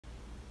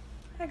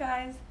Hi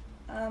guys,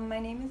 my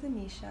name is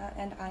Anisha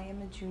and I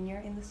am a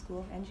junior in the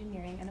School of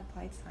Engineering and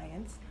Applied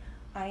Science.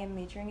 I am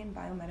majoring in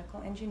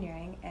biomedical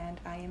engineering and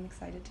I am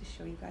excited to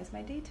show you guys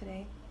my day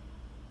today.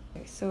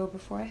 Okay, so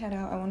before I head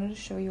out, I wanted to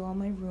show you all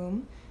my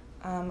room.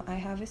 I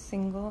have a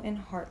single in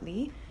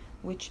Hartley,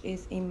 which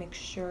is a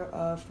mixture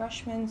of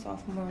freshmen,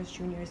 sophomores,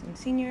 juniors, and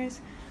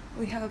seniors.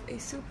 We have a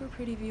super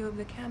pretty view of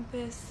the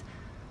campus,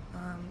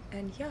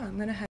 and yeah, I'm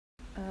gonna head.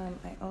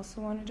 I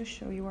also wanted to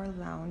show you our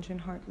lounge in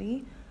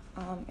Hartley.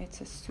 It's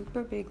a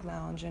super big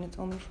lounge and it's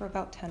only for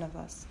about 10 of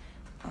us.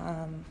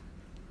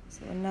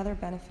 So another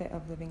benefit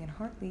of living in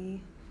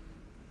Hartley.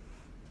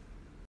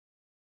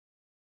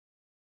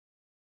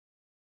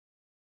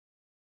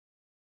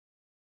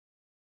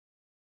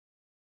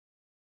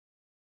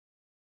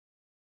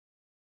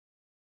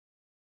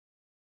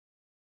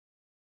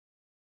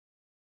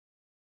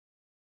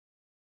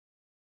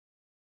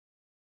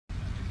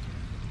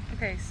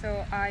 Okay,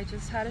 so I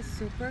just had a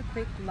super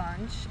quick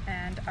lunch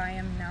and I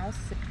am now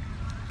sitting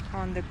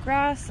on the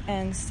grass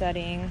and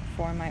studying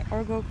for my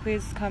orgo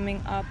quiz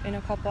coming up in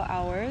a couple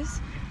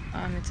hours.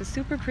 It's a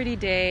super pretty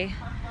day.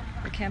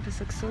 The campus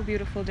looks so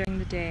beautiful during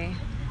the day.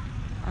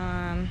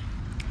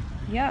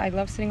 Yeah, I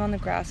love sitting on the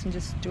grass and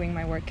just doing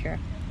my work here.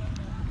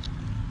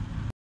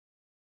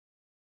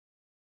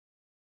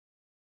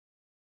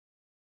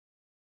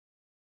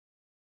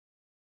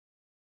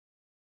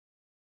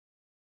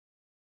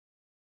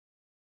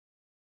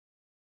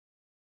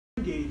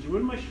 Gauge.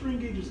 When my strain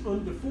gauge is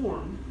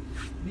undeformed,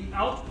 the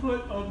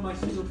output of my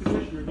single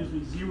conditioner gives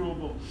me 0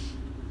 volts.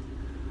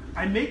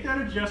 I make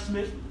that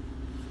adjustment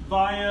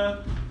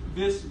via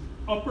this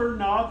upper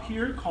knob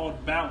here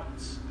called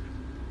balance.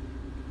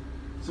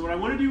 So what I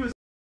want to do is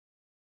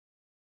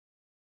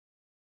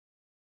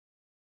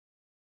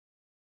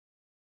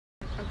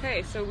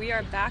Okay, so we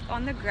are back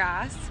on the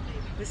grass.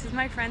 This is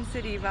my friend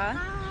Sadiva.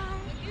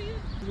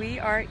 We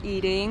are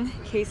eating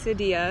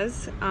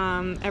quesadillas.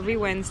 Every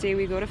Wednesday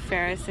we go to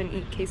Ferris and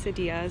eat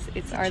quesadillas.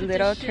 It's our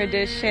little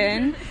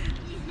tradition.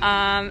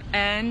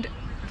 And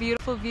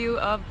beautiful view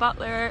of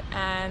Butler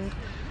and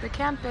the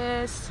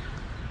campus.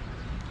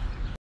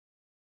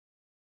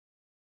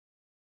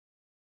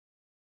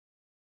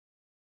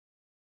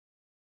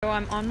 So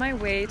I'm on my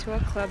way to a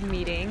club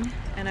meeting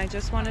and I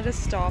just wanted to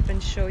stop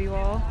and show you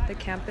all the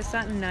campus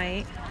at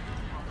night.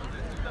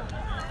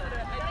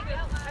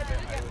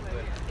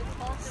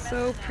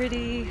 So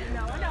pretty.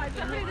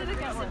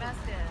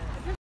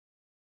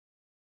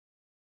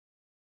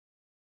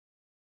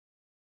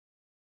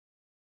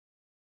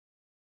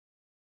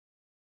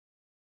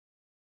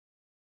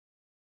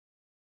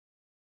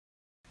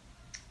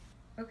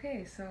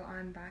 Okay, so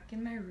I'm back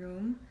in my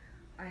room.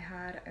 I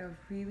had a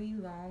really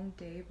long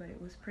day, but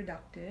it was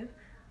productive.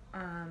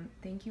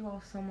 Thank you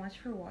all so much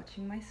for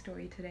watching my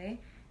story today.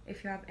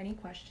 If you have any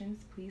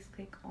questions, please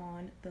click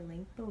on the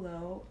link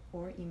below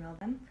or email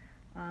them.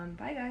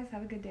 Bye guys,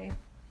 have a good day.